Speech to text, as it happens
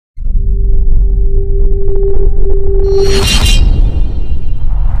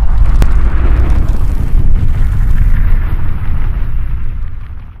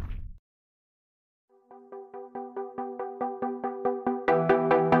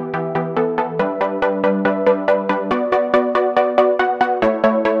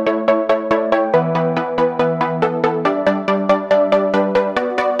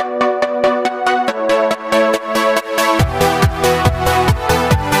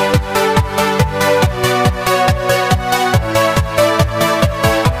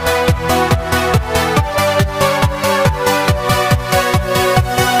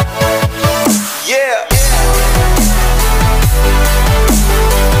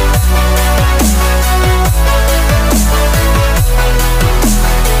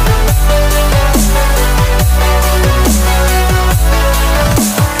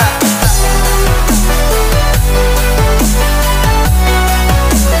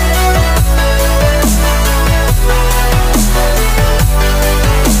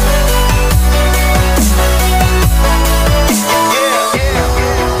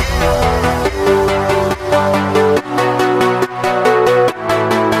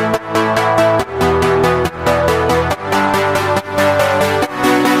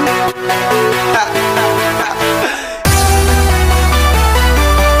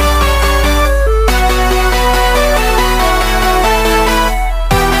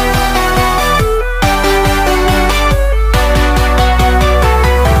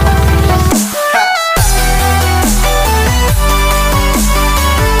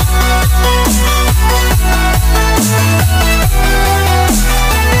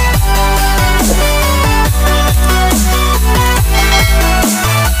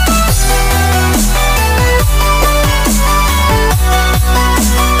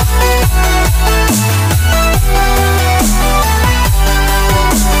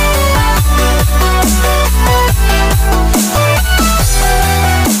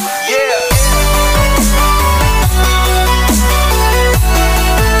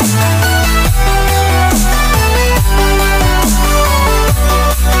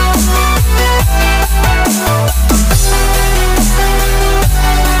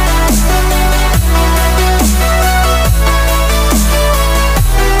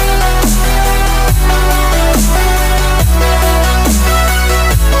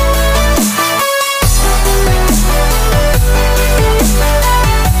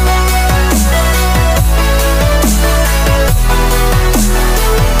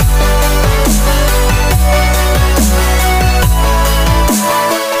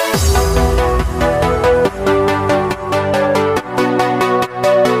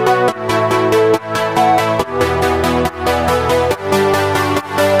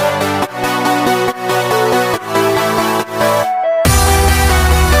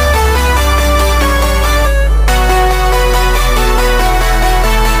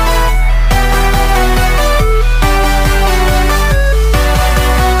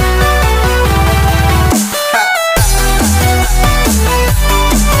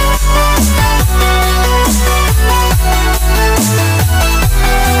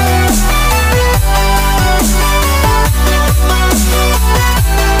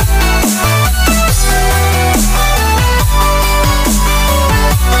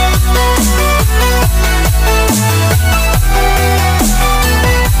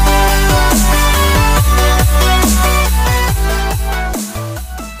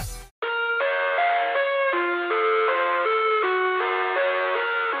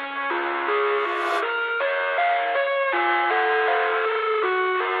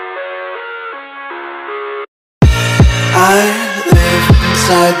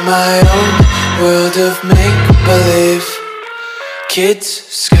inside my own world of make-believe. Kids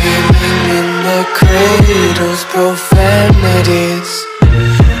screaming in their cradles, profanities.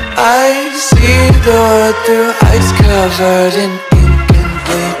 I see the world through ice covered in ink and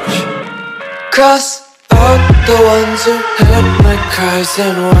bleach. Cross out the ones who heard my cries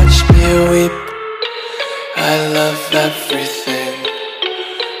and watched me weep. I love everything.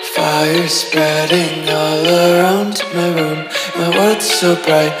 Fire spreading all around my room. My world's so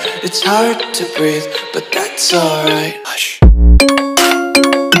bright, it's hard to breathe, but that's alright. Hush.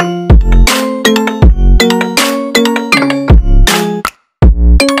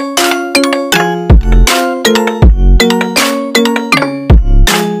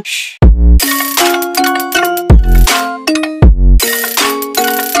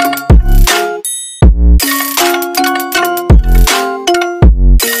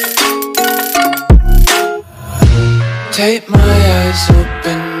 Tape my eyes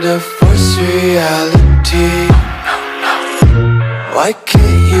open to force reality. Why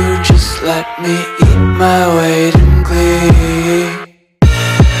can't you just let me eat my weight in glee?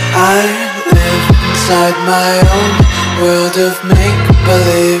 I live inside my own world of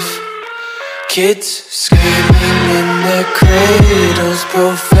make-believe. Kids screaming in their cradles,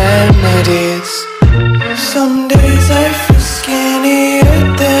 profanities. Some days I feel skinnier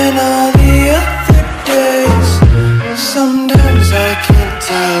than all the other days. Sometimes I can't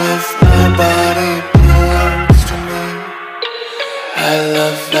tell if my body belongs to me. I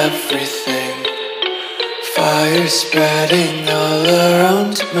love everything. Fire spreading all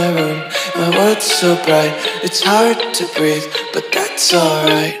around my room. My world's so bright, it's hard to breathe, but that's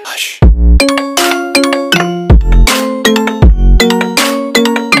alright. Hush.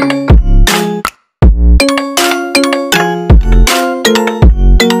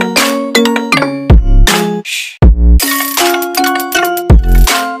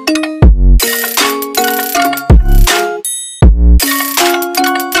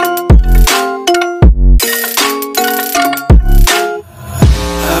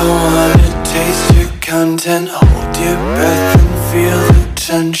 Content, hold your breath and feel the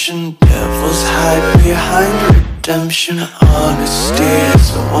tension. Devils hide behind redemption. Honesty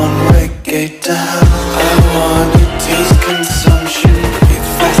is a one-way gate to hell. I wanna taste consumption. Breathe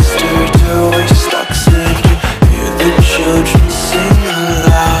faster to waste oxygen. Hear the children sing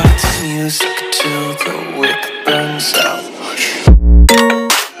aloud. It's music till the wick burns out.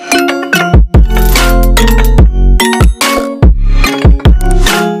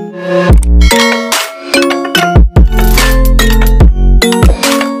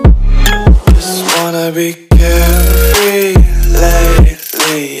 Be carefree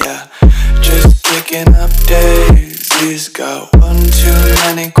lately, yeah. Just picking up daisies. Got one too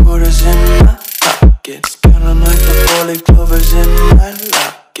many quarters in my pockets. Counting like the four-leaf clovers in my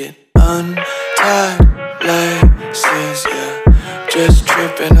locket. Untied laces, yeah. Just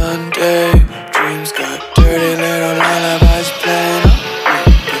tripping on daydreams. Got dirty little lullabies playing on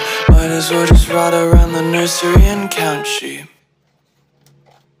repeat. Might as well just ride around the nursery and count sheep.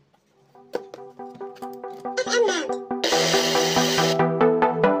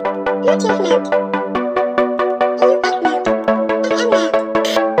 YouTube mode.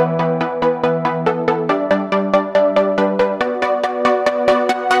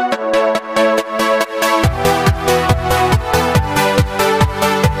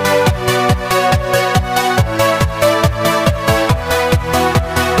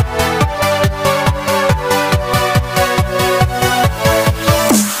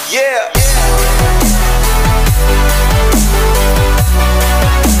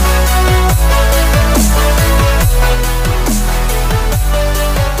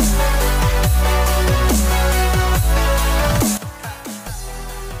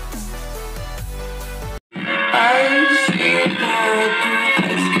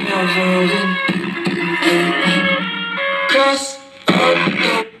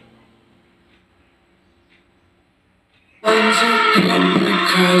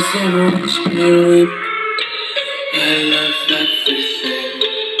 And watch me weep. I love everything.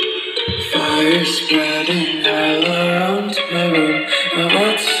 Fire spreading all around my room. My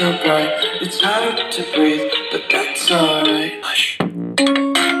world's so bright, it's hard to breathe, but that's alright. Hush.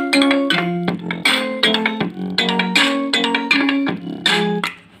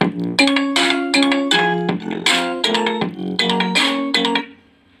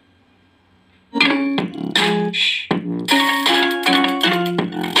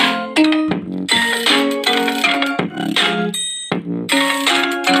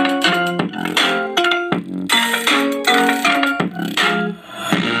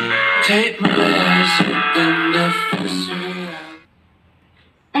 Take my eyes open to force reality.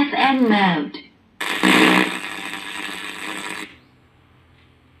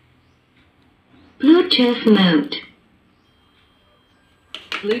 Bluetooth mode.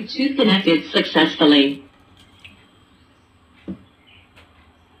 Bluetooth connected successfully.